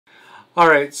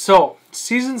Alright, so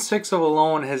Season 6 of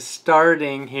Alone is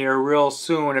starting here real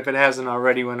soon, if it hasn't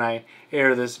already when I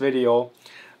air this video.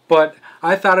 But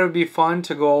I thought it would be fun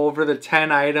to go over the 10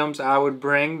 items I would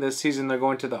bring. This season they're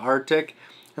going to the Arctic.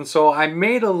 And so I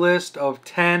made a list of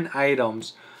 10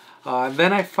 items.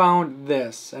 Then I found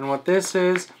this. And what this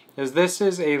is this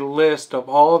is a list of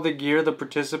all of the gear the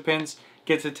participants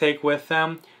get to take with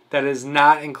them that is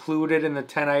not included in the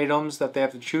 10 items that they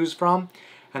have to choose from.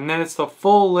 And then it's the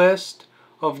full list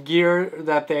of gear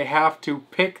that they have to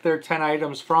pick their 10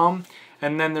 items from.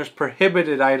 And then there's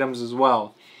prohibited items as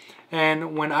well.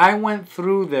 And when I went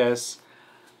through this,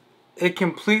 it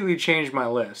completely changed my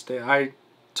list. I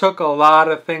took a lot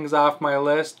of things off my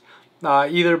list,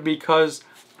 either because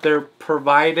they're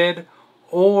provided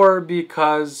or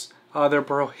because they're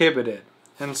prohibited.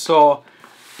 And so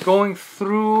going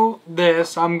through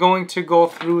this, I'm going to go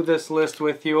through this list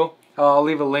with you. I'll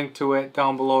leave a link to it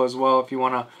down below as well if you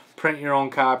want to print your own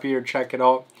copy or check it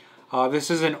out. This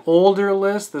is an older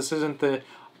list. This isn't the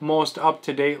most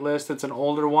up-to-date list. It's an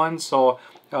older one, so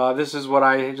this is what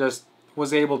I just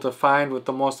was able to find with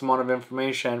the most amount of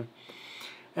information,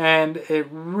 and it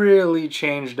really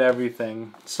changed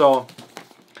everything. So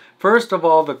first of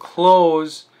all, the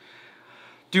clothes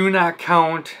do not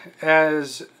count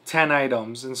as 10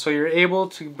 items, and so you're able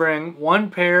to bring one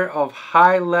pair of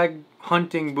high leg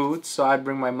hunting boots, so I'd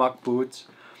bring my muck boots,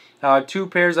 2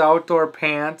 pairs of outdoor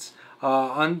pants,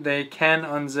 they can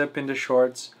unzip into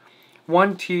shorts,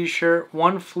 1 t-shirt,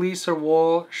 1 fleece or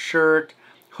wool shirt,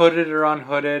 hooded or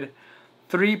unhooded,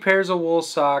 3 pairs of wool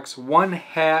socks, 1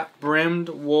 hat, brimmed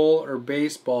wool or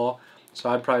baseball,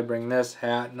 so I'd probably bring this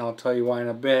hat, and I'll tell you why in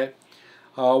a bit,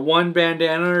 1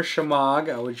 bandana or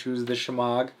shamag, I would choose the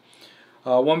shamag,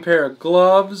 1 pair of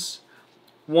gloves,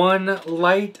 1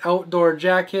 light outdoor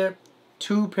jacket,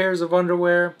 2 pairs of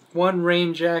underwear, 1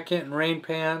 rain jacket and rain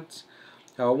pants,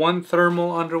 1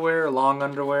 thermal underwear, long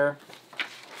underwear,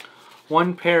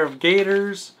 1 pair of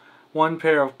gaiters, 1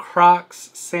 pair of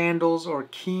Crocs sandals or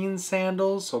Keen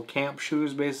sandals, so camp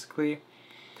shoes basically,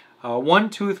 1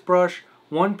 toothbrush,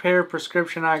 1 pair of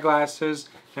prescription eyeglasses,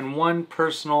 and 1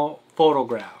 personal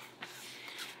photograph.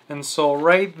 And so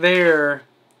right there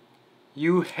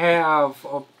you have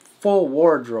a full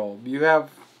wardrobe. You have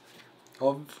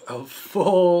a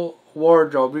full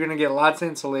wardrobe. You're going to get lots of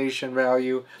insulation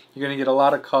value. You're going to get a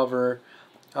lot of cover.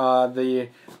 The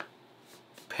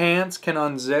pants can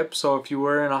unzip, so if you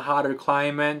were in a hotter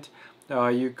climate,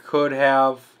 you could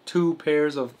have 2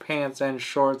 pairs of pants and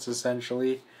shorts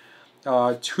essentially.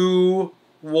 2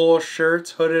 wool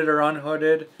shirts, hooded or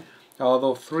unhooded.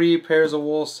 The 3 pairs of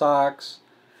wool socks.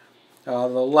 The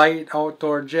light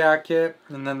outdoor jacket,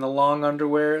 and then the long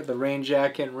underwear, the rain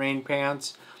jacket and rain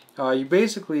pants. You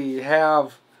basically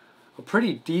have a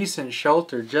pretty decent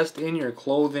shelter just in your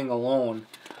clothing alone.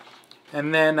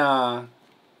 And then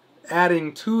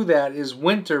adding to that is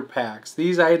winter packs.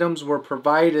 These items were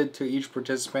provided to each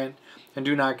participant and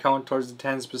do not count towards the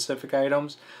 10 specific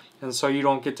items. And so you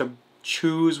don't get to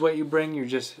choose what you bring. You're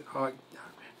just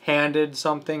handed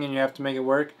something and you have to make it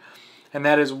work. And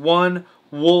that is 1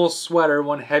 wool sweater,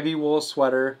 1 heavy wool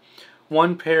sweater,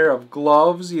 1 pair of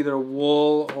gloves, either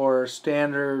wool or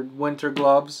standard winter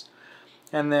gloves,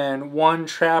 and then 1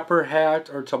 trapper hat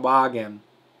or toboggan.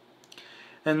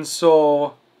 And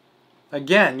so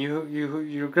again,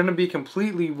 you're going to be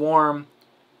completely warm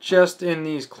just in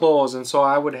these clothes. And so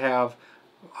I would have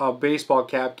a baseball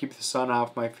cap, keep the sun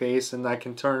off my face, and I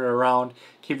can turn it around,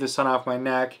 keep the sun off my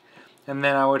neck. And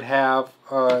then I would have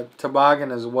a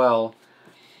toboggan as well.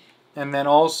 And then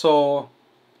also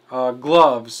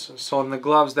gloves. So in the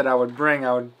gloves that I would bring,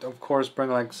 I would of course bring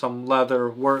like some leather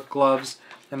work gloves,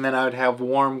 and then I would have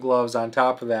warm gloves on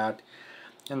top of that.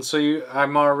 And so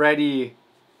I'm already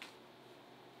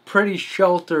pretty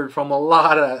sheltered from a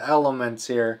lot of elements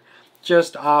here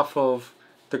just off of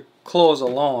the clothes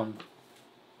alone.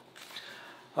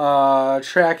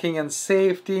 Tracking and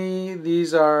safety,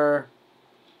 these are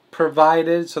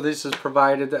provided, so this is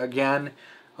provided again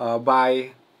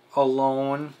by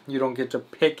Alone. You don't get to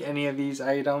pick any of these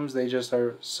items, they just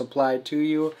are supplied to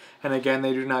you, and again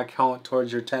they do not count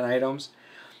towards your 10 items.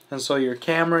 And so your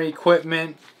camera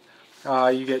equipment,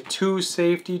 you get 2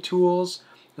 safety tools,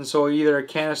 and so either a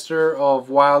canister of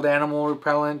wild animal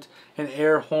repellent, an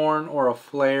air horn, or a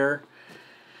flare.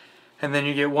 And then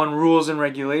you get 1 rules and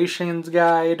regulations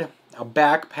guide, a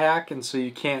backpack, and so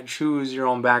you can't choose your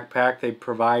own backpack, they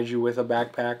provide you with a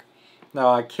backpack.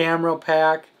 A camera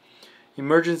pack,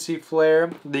 emergency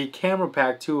flare, the camera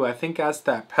pack too, I think that's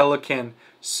that Pelican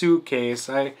suitcase.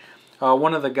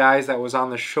 One of the guys that was on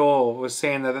the show was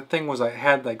saying that the thing was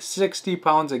had like 60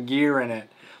 pounds of gear in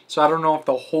it. So I don't know if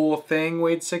the whole thing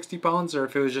weighed 60 pounds or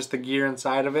if it was just the gear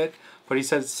inside of it. But he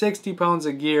said 60 pounds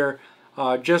of gear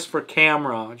just for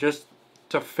camera, just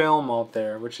to film out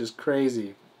there, which is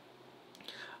crazy.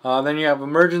 Then you have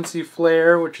emergency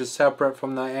flare, which is separate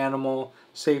from the animal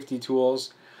safety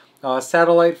tools.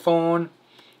 Satellite phone,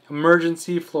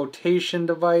 emergency flotation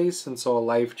device, and so a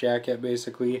life jacket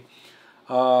basically.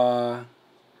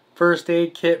 First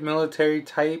aid kit, military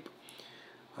type.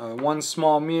 One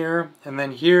small mirror, and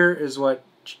then here is what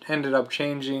ended up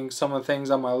changing some of the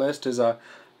things on my list is a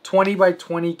 20 by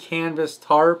 20 canvas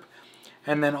tarp,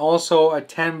 and then also a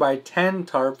 10 by 10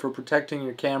 tarp for protecting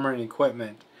your camera and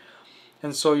equipment.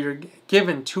 And so you're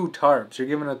given two tarps. You're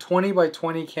given a 20 by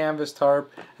 20 canvas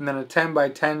tarp and then a 10 by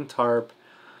 10 tarp.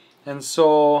 And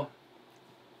so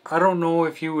I don't know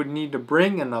if you would need to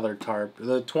bring another tarp.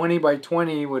 The 20 by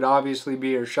 20 would obviously be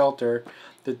your shelter.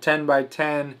 The 10 by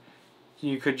 10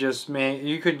 you could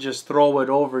just throw it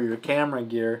over your camera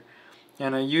gear,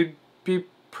 and you'd be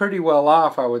pretty well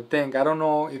off, I would think. I don't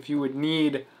know if you would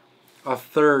need a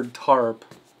third tarp.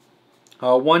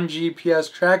 One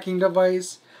GPS tracking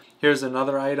device. Here's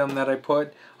another item that I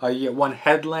put. You get one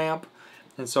headlamp,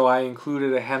 and so I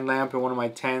included a headlamp in one of my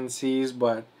 10 C's,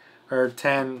 or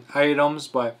 10 items,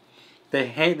 but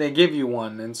they give you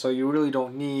one, and so you really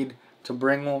don't need to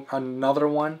bring another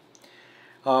one.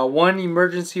 One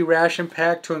emergency ration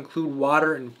pack to include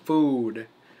water and food.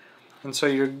 And so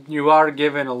you are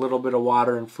given a little bit of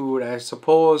water and food, I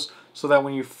suppose, so that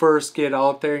when you first get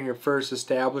out there and you're first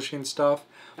establishing stuff,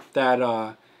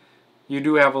 that you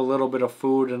do have a little bit of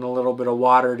food and a little bit of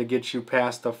water to get you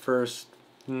past the first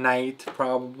night,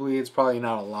 probably. It's probably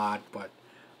not a lot, but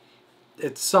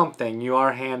it's something.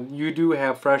 You do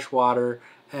have fresh water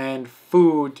and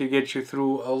food to get you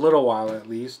through a little while at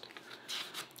least.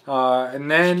 And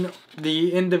then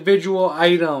the individual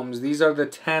items. These are the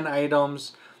 10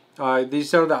 items.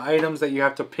 These are the items that you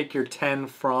have to pick your 10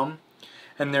 from.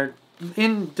 And they're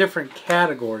in different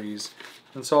categories.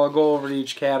 And so I'll go over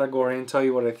each category and tell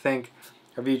you what I think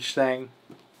of each thing.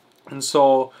 And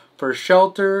so for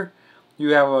shelter,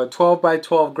 you have a 12 by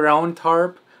 12 ground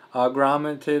tarp.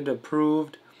 Grommeted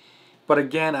approved. But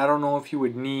again, I don't know if you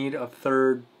would need a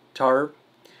third tarp.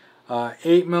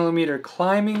 8mm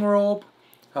climbing rope.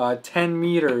 10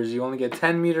 meters. You only get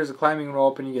 10 meters of climbing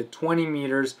rope and you get 20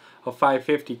 meters of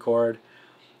 550 cord.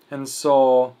 And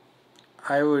so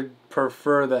I would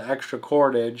prefer the extra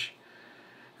cordage.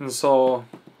 And so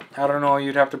I don't know,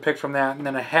 you'd have to pick from that. And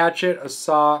then a hatchet, a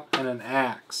saw, and an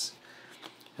axe.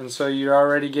 And so you're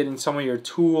already getting some of your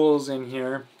tools in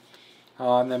here.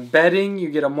 And then bedding, you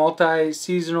get a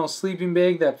multi-seasonal sleeping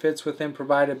bag that fits within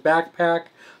provided backpack.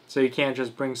 So you can't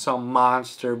just bring some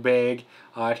monster bag.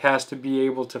 It has to be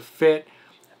able to fit.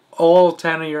 All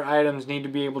 10 of your items need to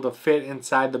be able to fit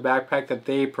inside the backpack that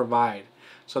they provide.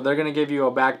 So they're going to give you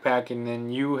a backpack, and then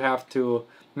you have to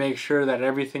make sure that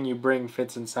everything you bring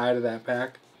fits inside of that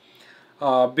pack.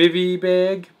 Bivy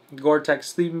bag, Gore-Tex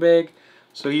sleeping bag.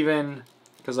 So even,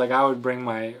 because like I would bring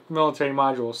my military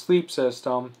module sleep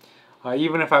system,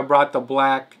 even if I brought the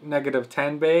black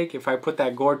 -10 bag, if I put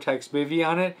that Gore-Tex bivy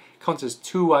on it, it counts as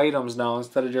 2 items now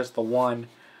instead of just the 1.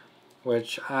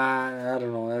 Which, I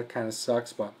don't know, that kind of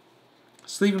sucks. But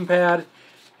sleeping pad,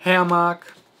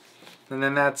 hammock, and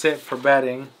then that's it for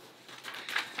bedding.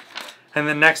 And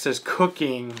then next is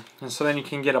cooking. And so then you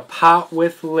can get a pot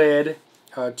with lid,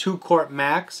 2-quart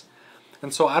max.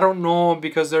 And so I don't know,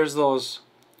 because there's those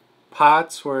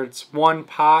pots where it's one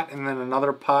pot and then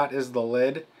another pot is the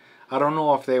lid. I don't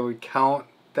know if they would count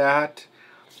that.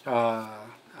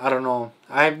 I don't know.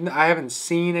 I haven't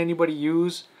seen anybody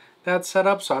use that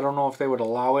setup, so I don't know if they would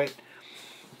allow it.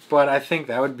 But I think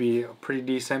that would be pretty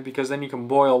decent, because then you can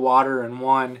boil water in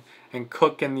one and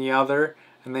cook in the other,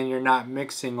 and then you're not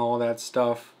mixing all that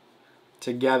stuff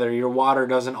together. Your water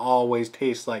doesn't always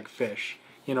taste like fish.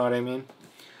 You know what I mean?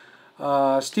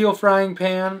 Steel frying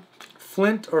pan,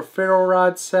 flint or ferro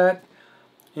rod set,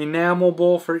 enamel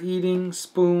bowl for eating,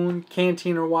 spoon,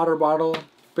 canteen or water bottle,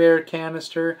 bear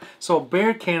canister. So a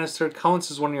bear canister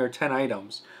counts as one of your 10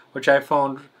 items, which I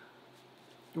found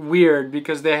weird,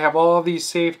 because they have all these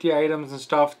safety items and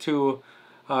stuff to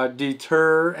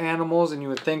deter animals, and you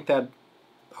would think that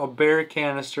a bear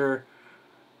canister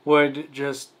would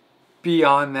just be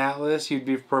on that list. You'd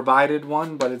be provided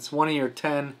one, but it's one of your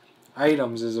 10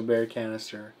 items is a bear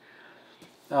canister.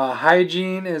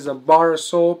 Hygiene is a bar of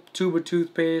soap, tube of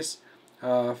toothpaste,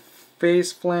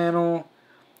 face flannel,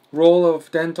 roll of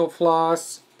dental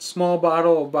floss, small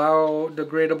bottle of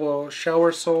biodegradable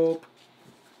shower soap,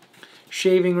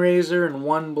 shaving razor and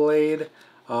 1 blade,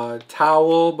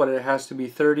 towel, but it has to be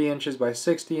 30 inches by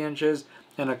 60 inches,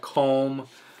 and a comb.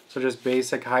 So just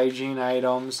basic hygiene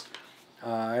items.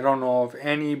 I don't know if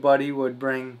anybody would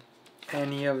bring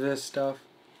any of this stuff,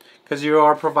 because you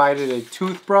are provided a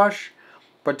toothbrush,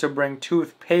 but to bring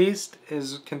toothpaste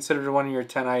is considered one of your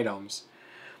 10 items.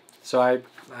 So I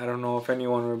don't know if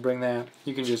anyone would bring that.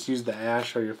 You can just use the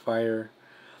ash or your fire.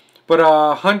 But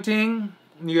hunting,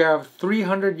 you have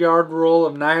 300-yard roll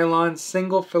of nylon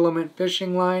single filament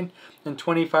fishing line and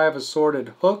 25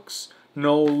 assorted hooks.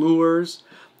 No lures.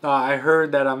 I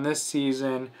heard that on this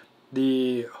season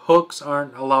the hooks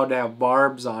aren't allowed to have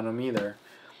barbs on them either.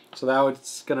 So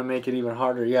that's going to make it even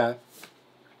harder yet.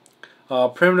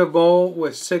 Primitive bow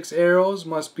with 6 arrows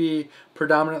must be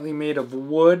predominantly made of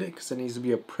wood because it needs to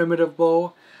be a primitive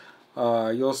bow.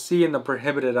 You'll see in the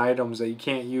prohibited items that you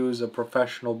can't use a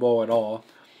professional bow at all.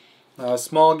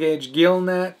 Small gauge gill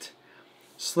net,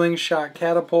 slingshot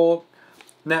catapult,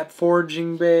 net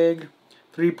foraging bag,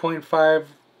 3.5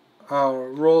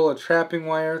 roll of trapping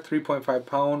wire, 3.5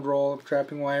 pound roll of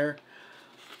trapping wire.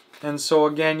 And so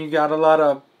again, you got a lot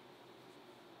of,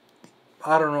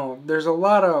 I don't know, there's a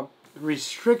lot of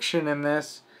restriction in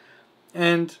this,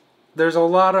 and there's a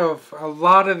lot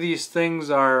of these things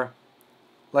are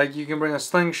like you can bring a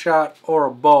slingshot or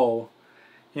a bow,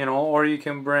 you know, or you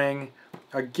can bring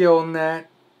a gill net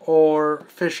or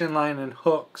fishing line and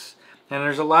hooks. And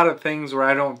there's a lot of things where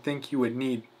I don't think you would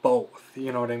need both,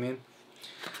 you know what I mean?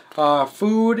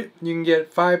 Food, you can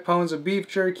get 5 pounds of beef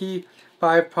jerky,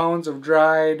 5 pounds of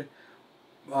dried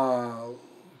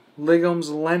legumes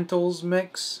lentils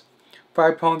mix,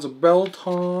 5 pounds of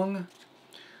biltong,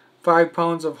 5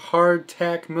 pounds of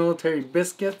hardtack military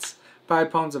biscuits,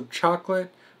 5 pounds of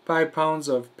chocolate, 5 pounds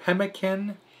of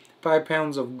pemmican, 5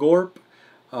 pounds of gorp,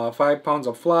 5 pounds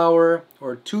of flour,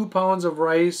 or 2 pounds of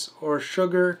rice or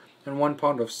sugar, and 1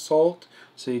 pound of salt.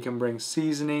 So you can bring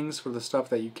seasonings for the stuff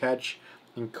that you catch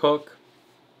and cook.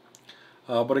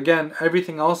 But again,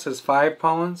 everything else is 5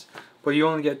 pounds, but you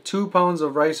only get 2 pounds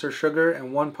of rice or sugar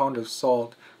and 1 pound of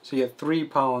salt. So you get 3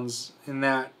 pounds in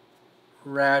that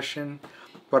ration.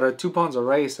 But 2 pounds of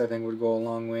rice, I think, would go a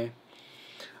long way.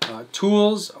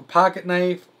 Tools, a pocket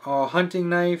knife, a hunting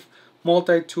knife,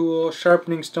 multi-tool,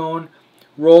 sharpening stone,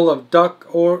 roll of duct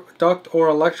or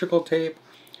electrical tape,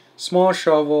 small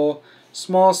shovel,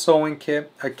 small sewing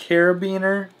kit, a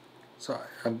carabiner. So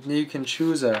you can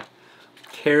choose a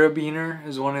carabiner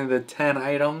as one of the 10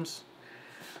 items.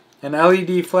 An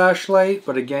LED flashlight,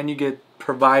 but again you get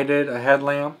provided a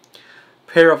headlamp.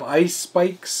 Pair of ice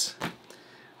spikes.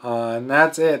 And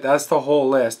that's it. That's the whole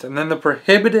list. And then the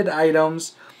prohibited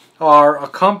items are a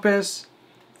compass,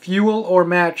 fuel or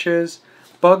matches,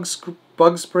 bug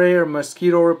spray or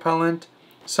mosquito repellent,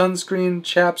 sunscreen,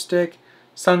 chapstick,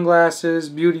 sunglasses,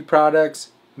 beauty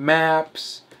products,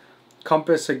 maps,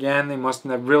 compass again. They must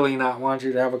really not want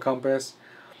you to have a compass.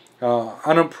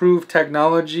 Unapproved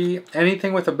technology,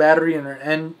 anything with a battery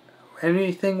and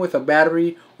anything with a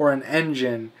battery or an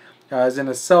engine, as in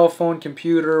a cell phone,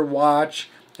 computer, watch,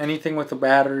 anything with a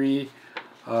battery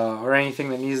or anything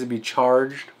that needs to be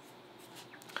charged.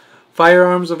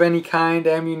 Firearms of any kind,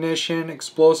 ammunition,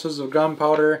 explosives of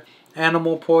gunpowder,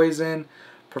 animal poison,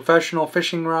 professional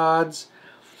fishing rods,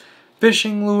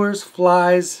 fishing lures,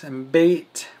 flies, and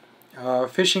bait,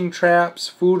 fishing traps,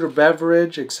 food or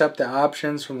beverage, except the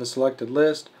options from the selected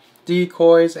list,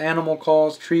 decoys, animal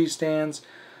calls, tree stands,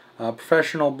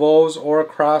 professional bows or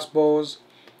crossbows,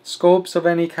 scopes of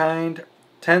any kind,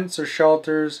 tents or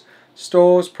shelters,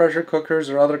 stoves, pressure cookers,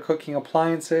 or other cooking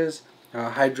appliances.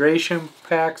 Hydration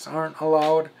packs aren't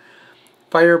allowed.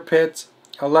 Fire pits,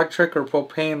 electric or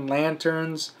propane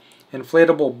lanterns,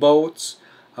 inflatable boats,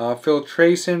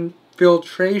 filtration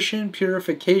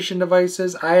purification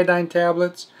devices, iodine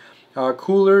tablets,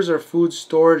 coolers or food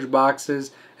storage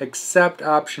boxes, except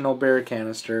optional bear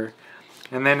canister.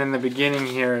 And then in the beginning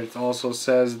here it also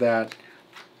says that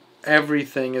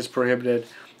everything is prohibited.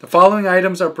 The following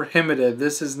items are prohibited.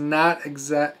 This is not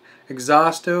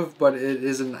exhaustive, but it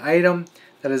is an item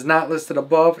that is not listed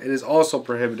above. It is also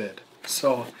prohibited.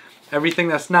 So everything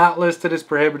that's not listed is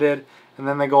prohibited, and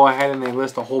then they go ahead and they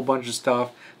list a whole bunch of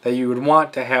stuff that you would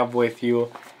want to have with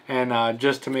you, and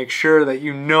just to make sure that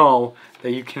you know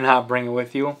that you cannot bring it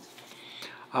with you.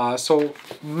 So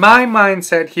my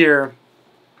mindset here,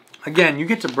 again, you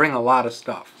get to bring a lot of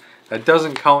stuff. That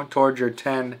doesn't count towards your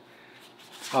 10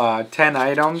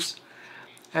 items.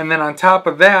 And then on top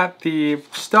of that, the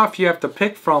stuff you have to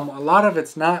pick from, a lot of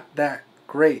it's not that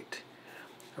great,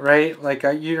 right? Like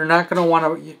you're not going to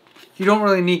want to, you don't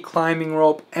really need climbing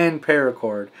rope and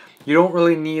paracord. You don't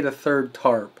really need a third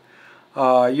tarp.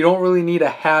 You don't really need a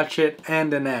hatchet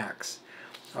and an axe.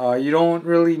 You don't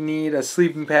really need a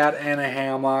sleeping pad and a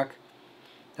hammock.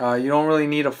 You don't really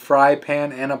need a fry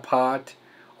pan and a pot,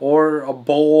 or a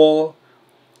bowl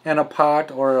and a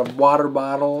pot, or a water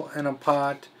bottle and a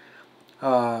pot.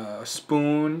 A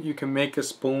spoon, you can make a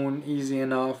spoon easy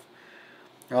enough.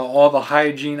 All the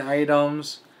hygiene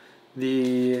items,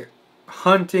 the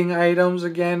hunting items,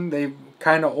 again, they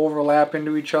kind of overlap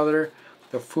into each other.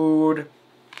 The food,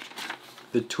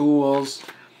 the tools.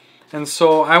 And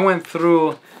so I went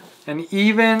through, and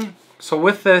even, so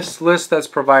with this list that's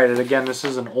provided, again, this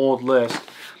is an old list,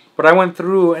 but I went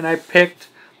through and I picked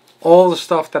all the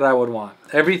stuff that I would want.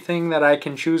 Everything that I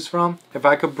can choose from. If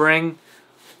I could bring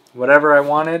whatever I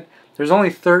wanted, there's only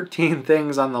 13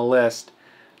 things on the list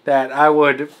that I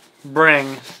would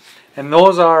bring, and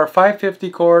those are a 550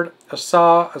 cord, a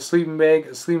saw, a sleeping bag,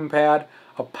 a sleeping pad,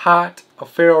 a pot, a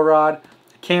ferro rod,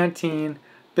 a canteen,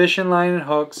 fishing line and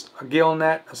hooks, a gill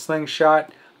net, a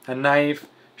slingshot, a knife,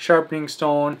 sharpening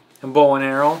stone, and bow and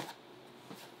arrow.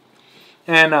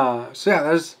 And so yeah,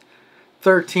 there's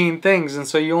 13 things, and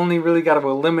so you only really got to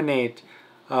eliminate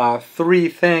 3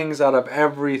 things out of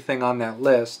everything on that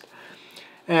list.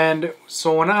 And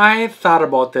so when I thought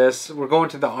about this, we're going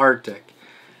to the Arctic.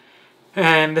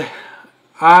 And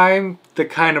I'm the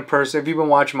kind of person, if you've been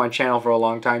watching my channel for a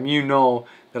long time, you know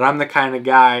that I'm the kind of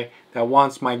guy that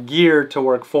wants my gear to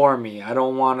work for me. I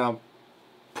don't want to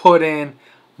put in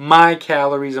my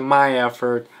calories and my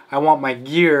effort. I want my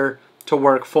gear to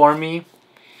work for me.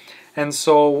 And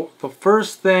so the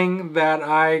first thing that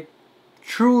I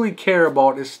truly care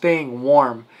about is staying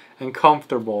warm and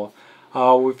comfortable.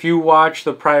 If you watch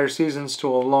the prior seasons to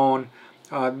Alone,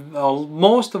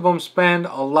 most of them spend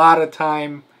a lot of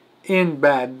time in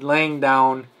bed, laying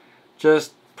down,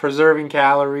 just preserving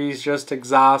calories, just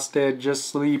exhausted, just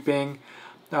sleeping.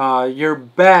 Your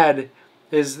bed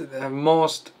is the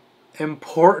most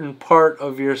important part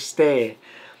of your stay.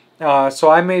 So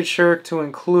I made sure to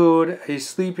include a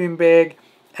sleeping bag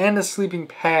and a sleeping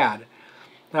pad.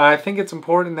 I think it's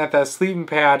important that that sleeping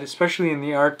pad, especially in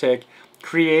the Arctic,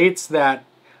 creates that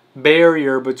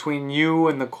barrier between you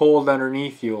and the cold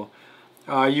underneath you.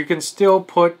 You can still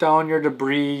put down your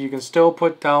debris, you can still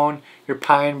put down your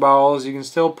pine boughs, you can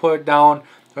still put down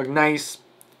a nice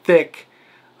thick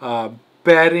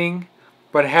bedding,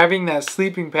 but having that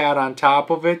sleeping pad on top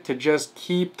of it to just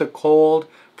keep the cold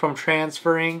from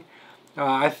transferring,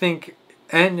 I think,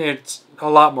 and it's a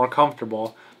lot more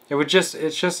comfortable.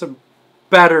 It's just a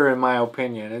better, in my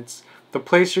opinion. It's the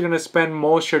place you're going to spend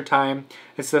most of your time.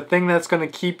 It's the thing that's going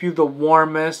to keep you the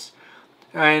warmest,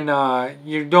 and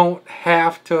you don't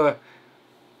have to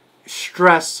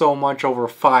stress so much over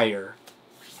fire,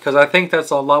 because I think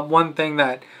that's one thing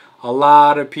that a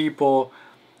lot of people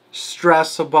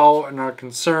stress about and are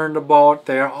concerned about.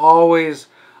 They're always,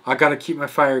 I got to keep my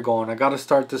fire going, I got to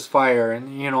start this fire,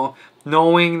 and you know,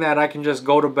 knowing that I can just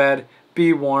go to bed,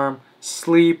 be warm,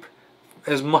 sleep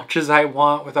as much as I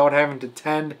want without having to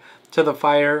tend to the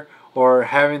fire or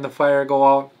having the fire go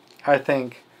out, I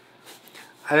think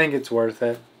it's worth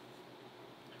it.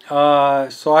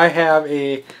 So I have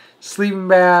a sleeping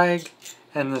bag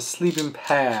and the sleeping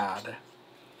pad,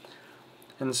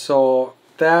 and so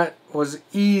that was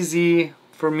easy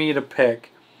for me to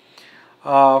pick.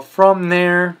 From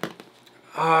there,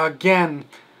 again,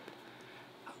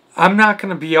 I'm not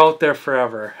going to be out there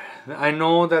forever. I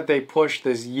know that they push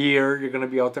this year. You're going to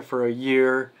be out there for a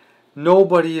year.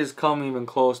 Nobody has come even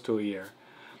close to a year.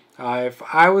 If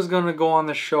I was going to go on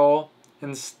the show,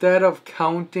 instead of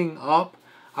counting up,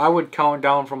 I would count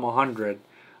down from 100.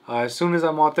 As soon as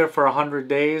I'm out there for 100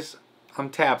 days, I'm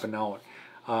tapping out.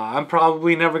 I'm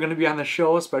probably never going to be on the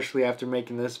show, especially after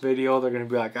making this video. They're going to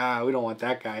be like, we don't want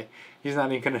that guy. He's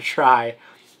not even going to try.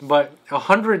 But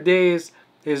 100 days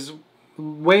is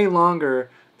way longer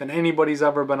than anybody's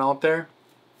ever been out there.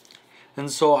 And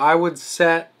so I would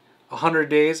set 100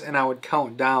 days and I would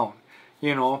count down,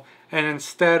 you know. And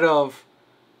instead of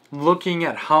looking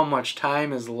at how much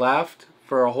time is left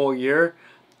for a whole year,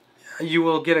 you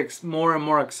will get more and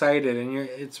more excited. And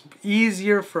it's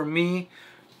easier for me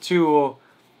to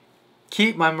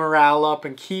keep my morale up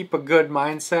and keep a good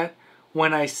mindset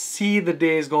when I see the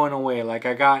days going away. Like,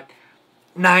 I got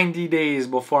 90 days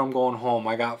before I'm going home.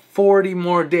 I got 40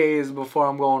 more days before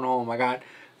I'm going home. I got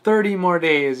 30 more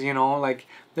days, you know. Like,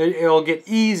 it'll get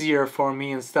easier for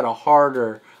me instead of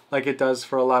harder like it does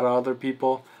for a lot of other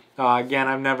people. Again,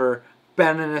 I've never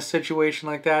been in a situation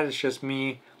like that. It's just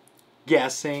me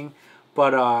guessing.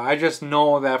 But I just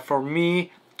know that for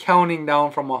me, counting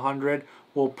down from 100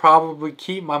 will probably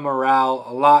keep my morale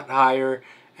a lot higher,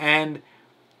 and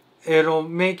it'll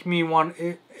make me want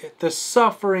the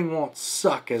suffering won't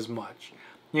suck as much,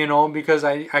 you know, because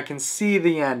I can see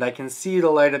the end. I can see the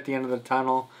light at the end of the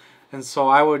tunnel, And so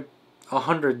I would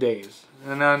 100 days,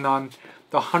 and then on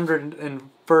the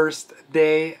 101st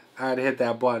day I'd hit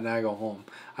that button, I go home.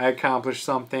 I accomplished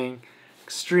something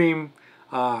extreme.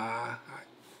 I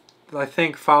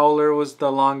think Fowler was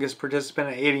the longest participant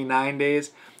at 89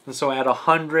 days, and so at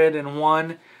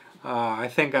 101 I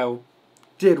think I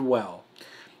did well.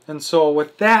 And so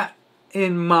with that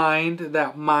in mind,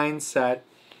 that mindset,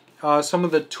 some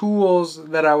of the tools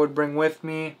that I would bring with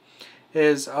me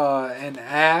is an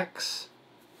axe.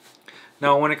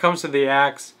 Now when it comes to the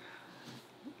axe,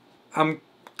 I'm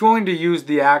going to use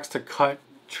the axe to cut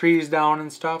trees down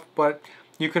and stuff, but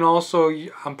you can also,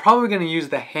 I'm probably going to use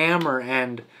the hammer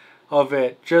end of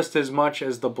it just as much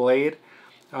as the blade.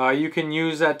 You can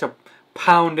use that to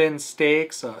pound in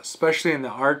stakes, especially in the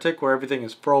Arctic where everything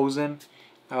is frozen.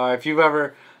 If you've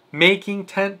ever, making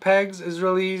tent pegs is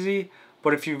really easy,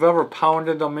 but if you've ever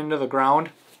pounded them into the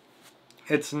ground,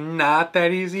 it's not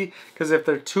that easy, because if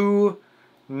they're too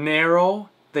narrow,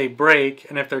 they break,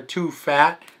 and if they're too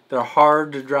fat, they're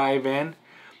hard to drive in.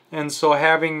 And so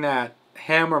having that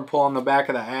hammer pull on the back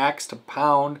of the axe to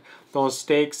pound those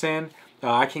stakes in,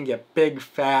 I can get big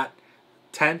fat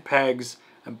tent pegs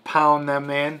and pound them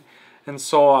in. And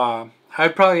so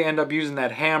I'd probably end up using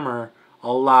that hammer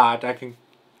a lot. I can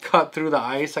cut through the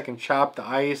ice, I can chop the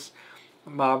ice.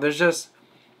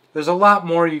 There's a lot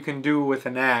more you can do with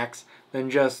an axe than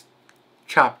just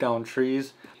chop down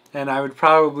trees. And I would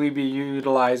probably be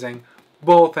utilizing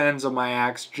both ends of my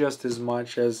axe just as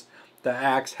much as the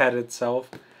axe head itself.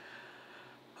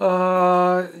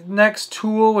 Next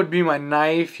tool would be my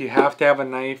knife. You have to have a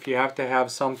knife. You have to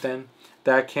have something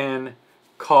that can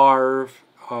carve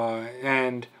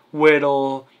and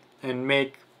whittle and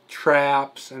make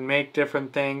traps and make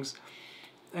different things.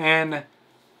 And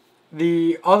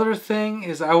the other thing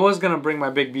is, I was going to bring my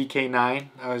big BK9.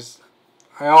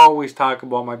 I always talk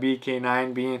about my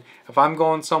BK9 being, if I'm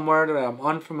going somewhere that I'm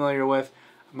unfamiliar with,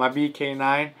 my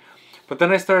BK9. But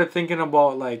then I started thinking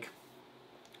about like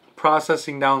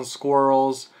processing down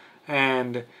squirrels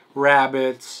and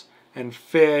rabbits and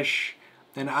fish,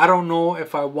 and I don't know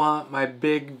if I want my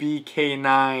big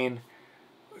BK9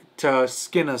 to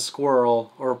skin a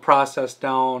squirrel or process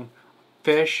down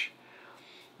fish.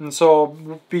 And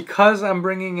so because I'm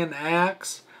bringing an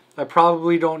axe, I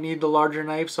probably don't need the larger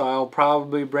knife, so I'll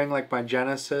probably bring like my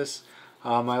Genesis,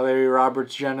 my Larry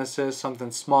Roberts Genesis, something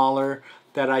smaller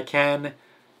that I can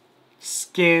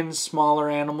skin smaller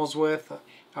animals with.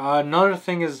 Another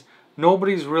thing is,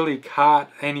 nobody's really caught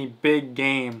any big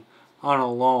game on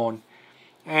a loan,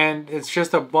 and it's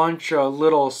just a bunch of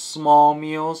little small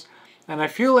meals, and I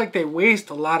feel like they waste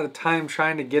a lot of time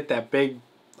trying to get that big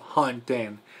hunt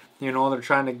in. You know, they're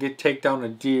trying to take down a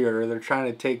deer, or they're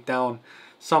trying to take down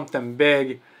something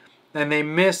big, and they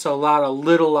miss a lot of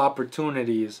little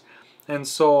opportunities. And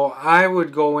so I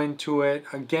would go into it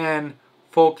again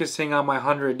focusing on my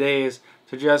 100 days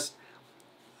to just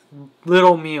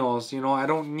little meals. You know, I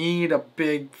don't need a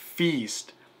big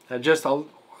feast. Just a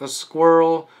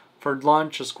squirrel for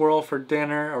lunch, a squirrel for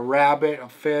dinner, a rabbit, a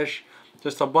fish,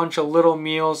 just a bunch of little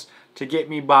meals to get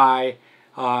me by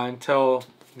until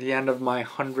the end of my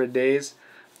 100 days.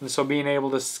 And so being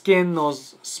able to skin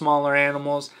those smaller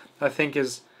animals, I think,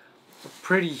 is a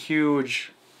pretty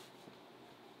huge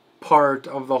part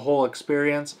of the whole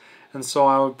experience. And so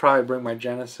I would probably bring my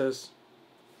Genesis.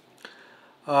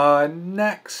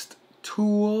 Next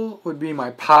tool would be my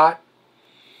pot.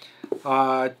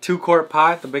 2-quart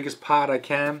pot, the biggest pot I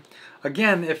can.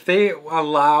 Again, if they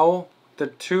allow the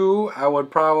 2, I would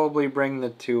probably bring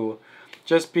the 2.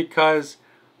 Just because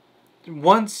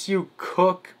once you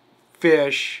cook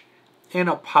fish in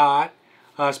a pot,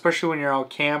 especially when you're out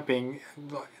camping,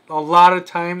 a lot of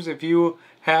times if you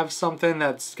have something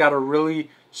that's got a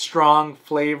really strong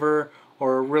flavor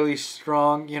or a really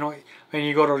strong, you know, and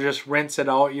you go to just rinse it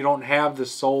out, you don't have the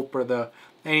soap or the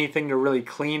anything to really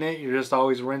clean it, you're just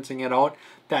always rinsing it out,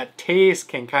 that taste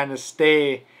can kind of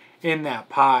stay in that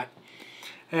pot.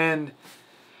 And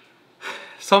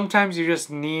sometimes you just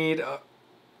need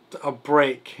a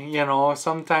break, you know.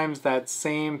 Sometimes that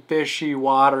same fishy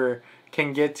water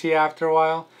can get to you after a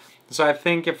while. So I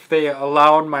think if they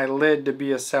allowed my lid to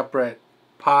be a separate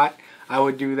pot, I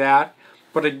would do that.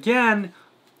 But again,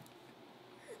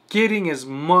 getting as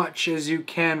much as you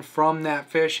can from that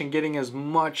fish and getting as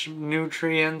much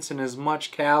nutrients and as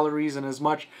much calories and as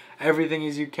much everything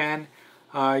as you can,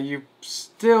 you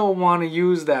still want to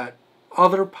use that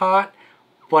other pot.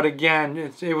 But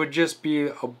again, it would just be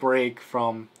a break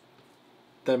from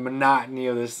the monotony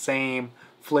of the same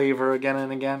flavor again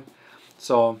and again.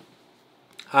 So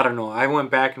I don't know, I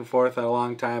went back and forth a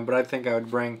long time, but I think I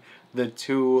would bring the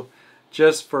 2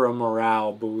 just for a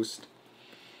morale boost.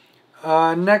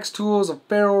 Next tool is a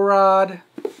ferro rod.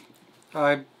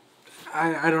 I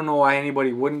don't know why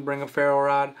anybody wouldn't bring a ferro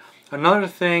rod. Another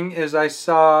thing is I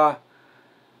saw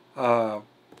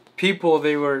people,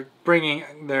 they were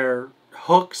bringing their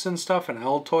hooks and stuff in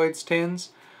Altoids tins.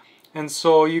 And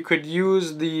so you could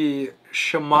use the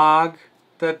shamag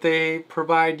that they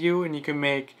provide you, and you can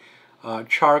make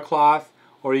char cloth,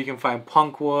 or you can find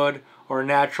punk wood or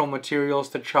natural materials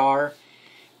to char.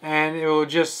 And it will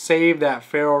just save that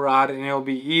ferro rod, and it'll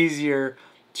be easier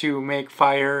to make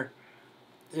fire,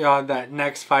 that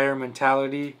next fire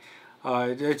mentality.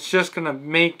 It's just going to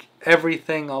make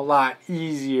everything a lot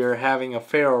easier having a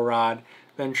ferro rod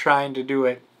than trying to do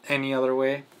it any other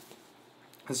way.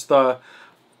 It's the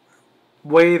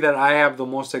way that I have the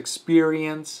most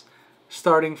experience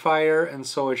starting fire, and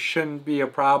so it shouldn't be a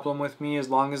problem with me as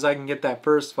long as I can get that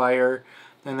first fire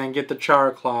and then get the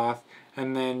char cloth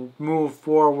and then move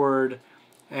forward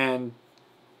and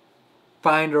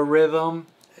find a rhythm.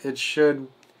 It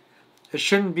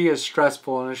shouldn't be as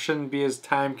stressful, and it shouldn't be as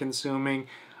time consuming.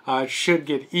 It should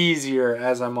get easier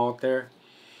as I'm out there,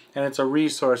 and it's a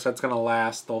resource that's going to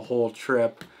last the whole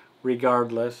trip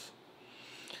regardless.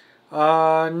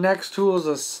 Next tool is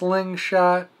a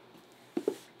slingshot.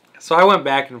 So I went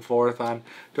back and forth on,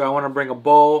 do I want to bring a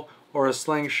bow or a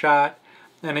slingshot?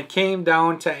 And it came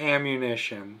down to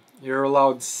ammunition. You're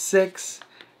allowed 6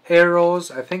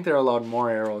 arrows. I think they're allowed more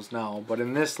arrows now, but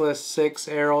in this list, 6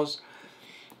 arrows.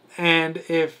 And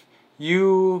if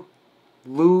you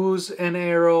lose an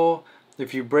arrow,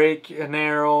 if you break an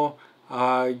arrow,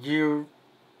 your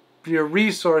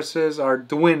resources are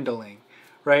dwindling.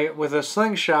 Right? With a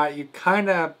slingshot, you kind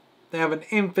of have an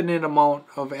infinite amount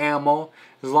of ammo.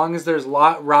 As long as there's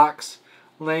rocks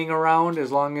laying around,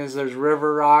 as long as there's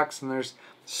river rocks and there's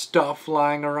stuff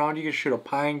lying around, you can shoot a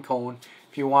pine cone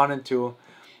if you wanted to.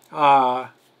 The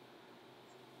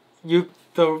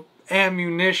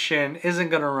ammunition isn't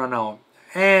going to run out.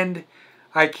 And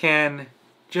I can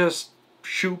just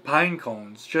shoot pine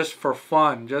cones just for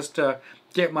fun, just to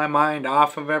get my mind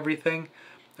off of everything.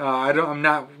 I'm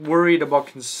not worried about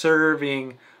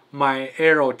conserving my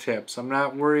arrow tips. I'm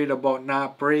not worried about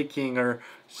not breaking or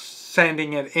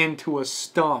sending it into a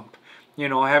stump. You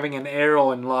know, having an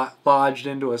arrow lodged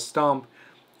into a stump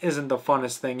isn't the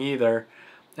funnest thing either.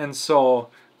 And so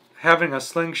having a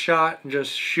slingshot and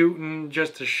just shooting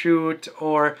just to shoot,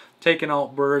 or taking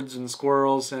out birds and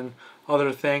squirrels and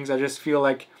other things, I just feel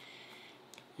like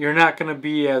you're not going to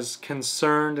be as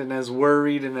concerned and as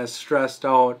worried and as stressed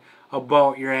out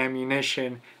about your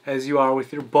ammunition as you are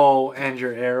with your bow and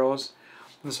your arrows.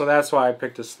 And so that's why I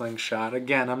picked a slingshot.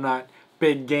 Again, I'm not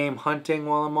big game hunting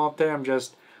while I'm out there. I'm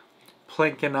just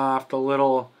plinking off the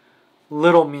little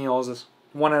meals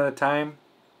one at a time.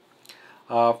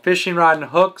 Fishing rod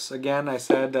and hooks. Again, I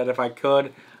said that if I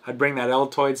could, I'd bring that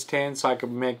Altoids tin so I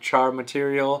could make char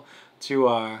material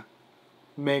to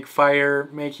make fire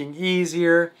making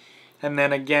easier. And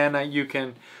then again, you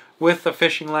can, with the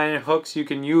fishing line and hooks, you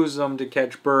can use them to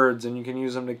catch birds, and you can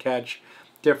use them to catch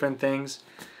different things.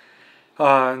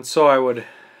 And so I would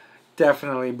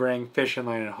definitely bring fishing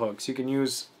line and hooks. You can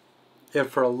use it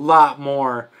for a lot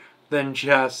more than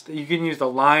just, you can use the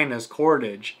line as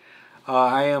cordage.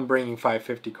 I am bringing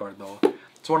 550 cord though.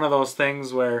 It's one of those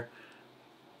things where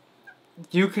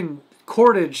you can,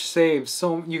 cordage saves,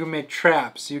 so you can make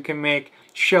traps, you can make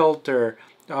shelter.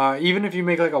 Even if you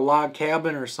make like a log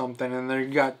cabin or something and there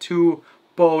you got 2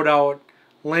 bowed out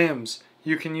limbs,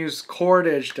 you can use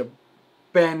cordage to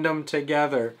bend them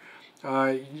together.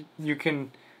 You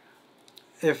can,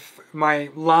 if my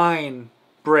line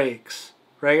breaks,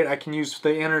 right, I can use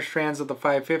the inner strands of the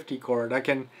 550 cord. I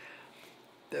can,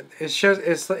 it's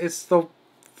the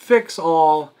fix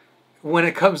all when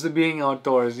it comes to being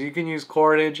outdoors. You can use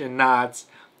cordage and knots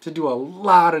to do a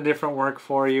lot of different work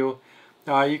for you.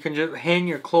 You can just hang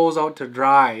your clothes out to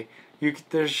dry.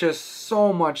 There's just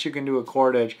so much you can do with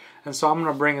cordage. And so I'm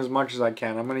going to bring as much as I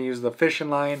can. I'm going to use the fishing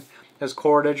line as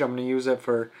cordage. I'm going to use it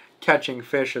for catching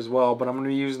fish as well. But I'm going to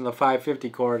be using the 550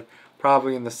 cord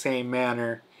probably in the same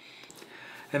manner.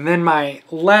 And then my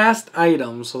last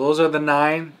item, so those are the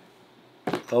 9.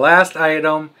 The last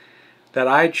item that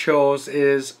I chose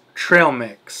is trail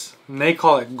mix. And they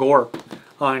call it Gorp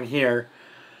on here.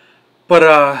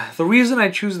 But the reason I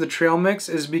choose the trail mix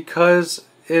is because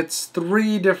it's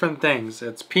 3 different things.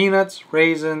 It's peanuts,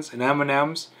 raisins, and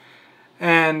M&Ms,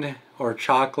 or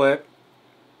chocolate.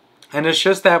 And it's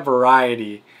just that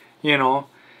variety, you know.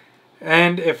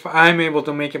 And if I'm able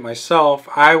to make it myself,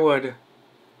 I would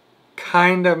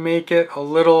kind of make it a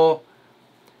little,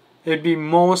 it'd be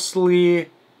mostly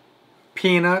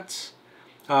peanuts,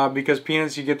 because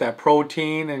peanuts, you get that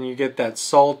protein and you get that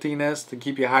saltiness to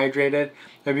keep you hydrated.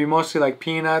 It'd be mostly like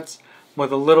peanuts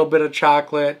with a little bit of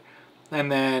chocolate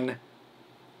and then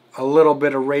a little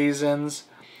bit of raisins.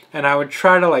 And I would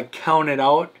try to like count it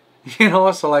out, you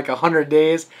know, so like 100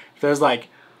 days, if there's like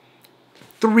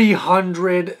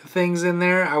 300 things in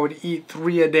there, I would eat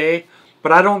 3 a day.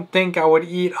 But I don't think I would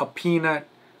eat a peanut,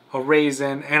 a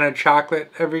raisin, and a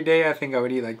chocolate every day. I think I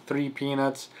would eat like 3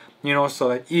 peanuts, you know, so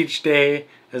that each day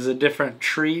is a different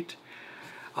treat.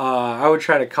 I would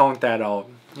try to count that out,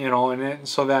 you know, and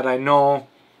so that I know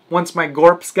once my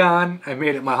gorp's gone, I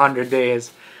made it my 100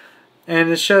 days. And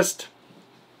it's just,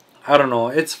 I don't know,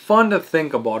 it's fun to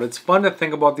think about. It's fun to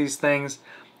think about these things.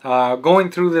 Going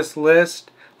through this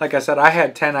list, like I said, I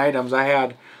had 10 items. I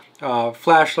had a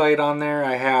flashlight on there.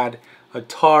 I had a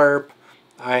tarp.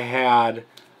 I had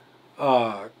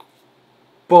bow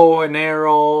and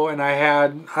arrow, and I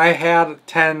had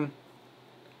 10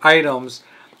 items.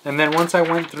 And then once I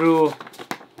went through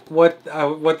what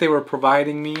they were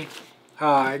providing me,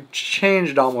 I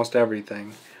changed almost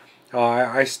everything.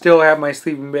 I still have my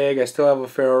sleeping bag. I still have a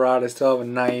ferro rod. I still have a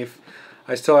knife.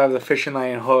 I still have the fishing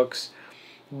line and hooks.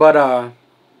 But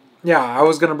yeah, I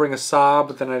was gonna bring a saw,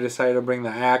 but then I decided to bring the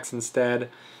axe instead.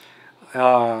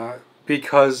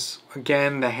 Because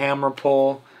again, the hammer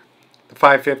pull, the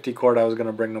 550 cord I was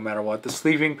gonna bring no matter what. The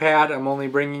sleeping pad I'm only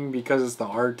bringing because it's the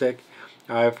Arctic.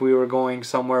 If we were going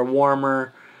somewhere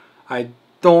warmer, I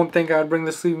don't think I'd bring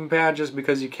the sleeping pad just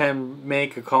because you can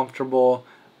make a comfortable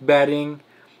bedding.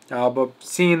 But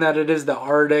seeing that it is the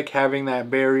Arctic, having that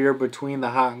barrier between the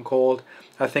hot and cold,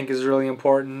 I think is really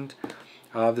important.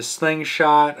 The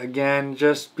slingshot, again,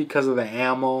 just because of the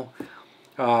ammo,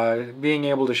 being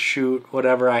able to shoot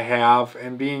whatever I have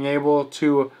and being able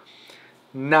to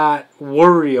not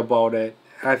worry about it,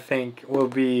 I think will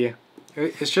be,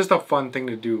 it's just a fun thing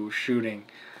to do, shooting.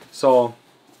 So,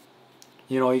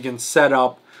 you know, you can set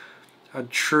up a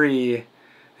tree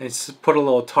and put a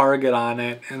little target on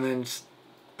it and then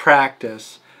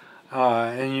practice,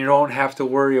 and you don't have to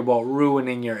worry about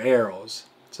ruining your arrows.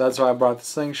 So that's why I brought the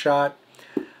slingshot.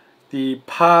 The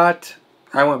pot,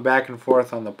 I went back and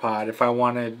forth on the pot, if I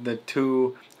wanted the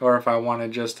 2 or if I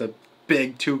wanted just a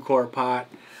big 2-quart pot.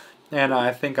 And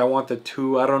I think I want the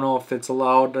 2. I don't know if it's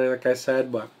allowed, like I said,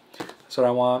 but that's what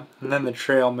I want. And then the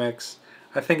trail mix,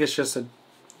 I think it's just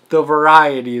the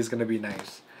variety is going to be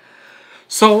nice.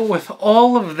 So with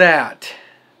all of that,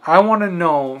 I want to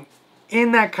know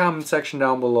in that comment section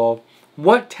down below,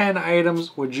 what 10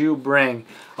 items would you bring?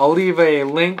 I'll leave a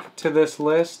link to this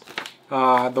list,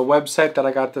 the website that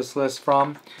I got this list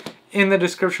from, in the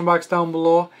description box down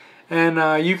below.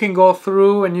 And you can go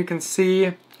through and you can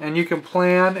see and you can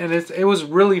plan. And it was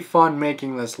really fun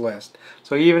making this list.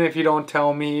 So even if you don't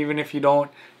tell me, even if you don't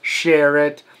share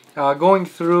it, going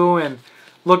through and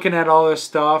looking at all this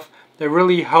stuff, it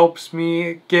really helps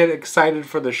me get excited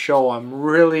for the show. I'm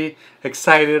really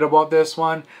excited about this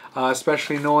one,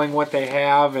 especially knowing what they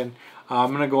have. And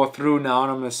I'm going to go through now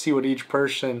and I'm going to see what each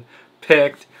person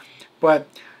picked. But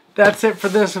that's it for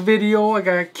this video.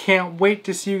 I can't wait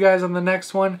to see you guys on the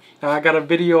next one. I got a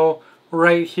video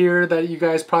right here that you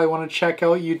guys probably want to check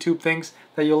out. YouTube thinks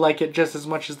that you'll like it just as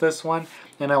much as this one.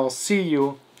 And I will see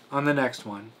you on the next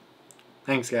one.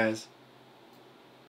 Thanks, guys.